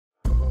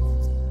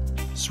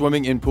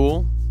Swimming in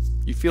pool,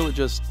 you feel it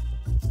just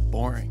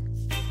boring.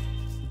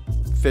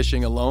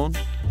 Fishing alone,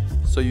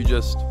 so you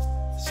just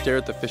stare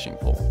at the fishing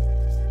pole.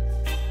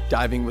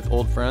 Diving with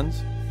old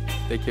friends,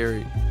 they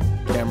carry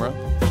camera,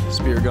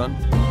 spear gun,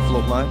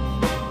 float line,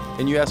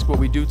 and you ask what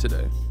we do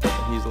today,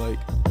 and he's like,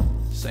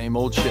 same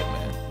old shit,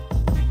 man.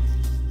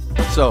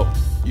 So,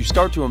 you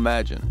start to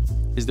imagine,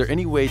 is there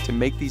any way to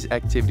make these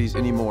activities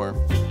any more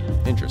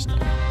interesting?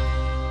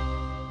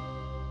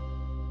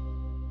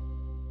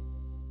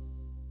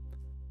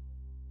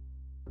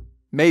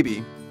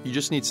 Maybe you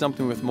just need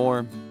something with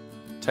more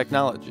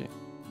technology,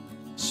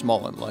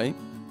 small and light,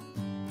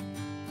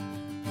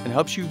 and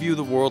helps you view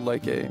the world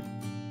like a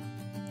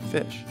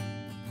fish.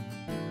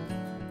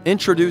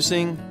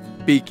 Introducing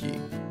BIKI,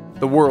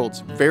 the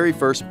world's very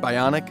first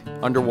bionic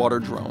underwater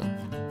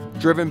drone,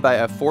 driven by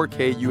a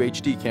 4K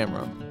UHD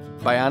camera,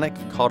 bionic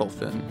caudal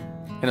fin,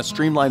 and a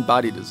streamlined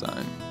body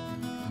design.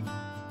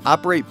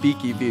 Operate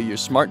BIKI via your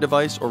smart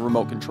device or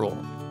remote control.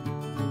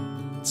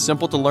 It's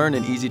simple to learn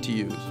and easy to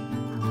use.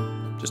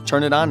 Just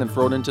turn it on and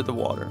throw it into the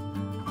water.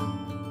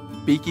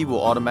 BIKI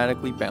will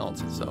automatically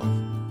balance itself.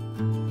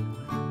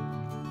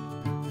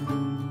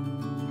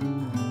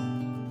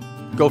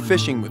 Go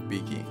fishing with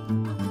BIKI.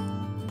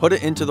 Put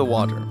it into the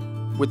water.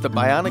 With the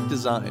bionic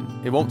design,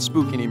 it won't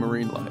spook any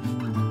marine life.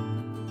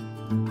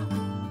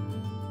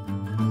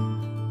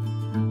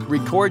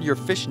 Record your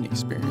fishing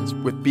experience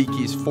with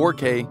BIKI's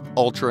 4K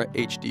Ultra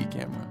HD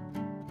camera.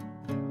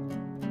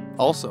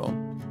 Also,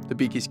 the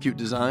BIKI's cute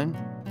design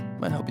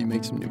might help you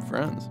make some new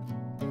friends.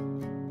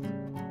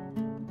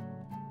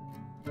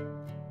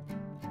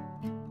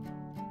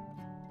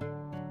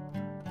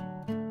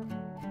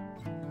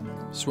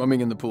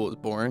 Swimming in the pool is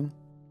boring?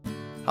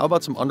 How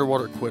about some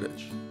underwater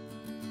Quidditch?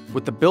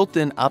 With the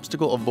built-in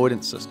obstacle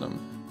avoidance system,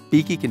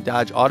 BIKI can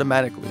dodge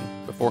automatically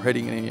before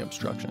hitting any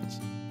obstructions.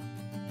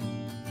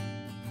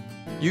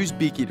 Use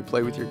BIKI to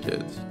play with your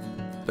kids.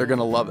 They're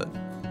gonna love it.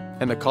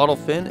 And the caudal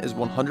fin is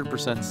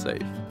 100%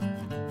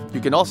 safe.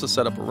 You can also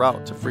set up a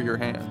route to free your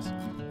hands.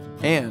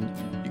 And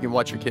you can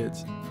watch your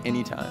kids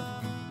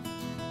anytime.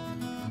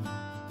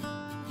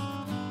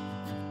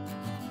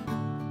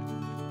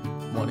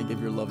 Want to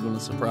give your loved one a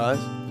surprise?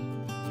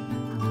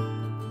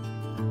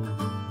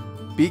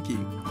 BIKI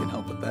can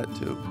help with that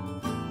too.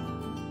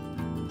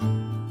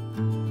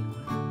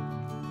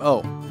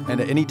 Oh,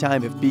 and at any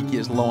time if BIKI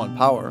is low on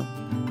power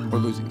or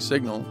losing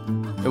signal,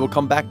 it will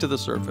come back to the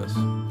surface.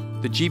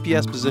 The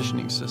GPS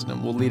positioning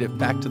system will lead it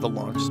back to the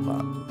launch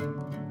spot.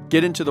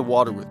 Get into the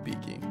water with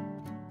BIKI.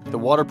 The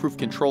waterproof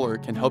controller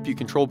can help you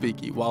control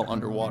BIKI while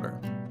underwater.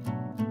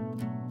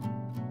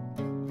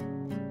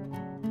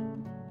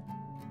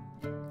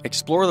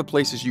 Explore the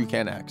places you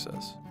can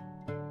access.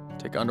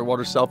 Take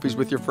underwater selfies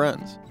with your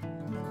friends.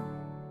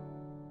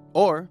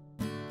 Or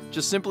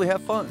just simply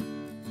have fun.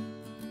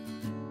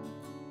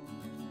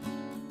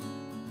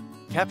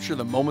 Capture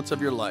the moments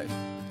of your life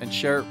and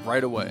share it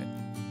right away.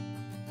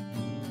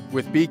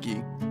 With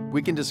BIKI,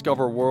 we can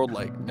discover a world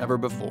like never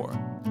before.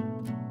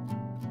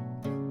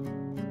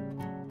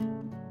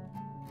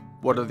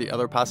 What are the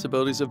other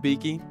possibilities of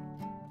BIKI?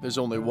 There's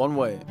only one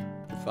way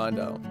to find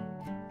out.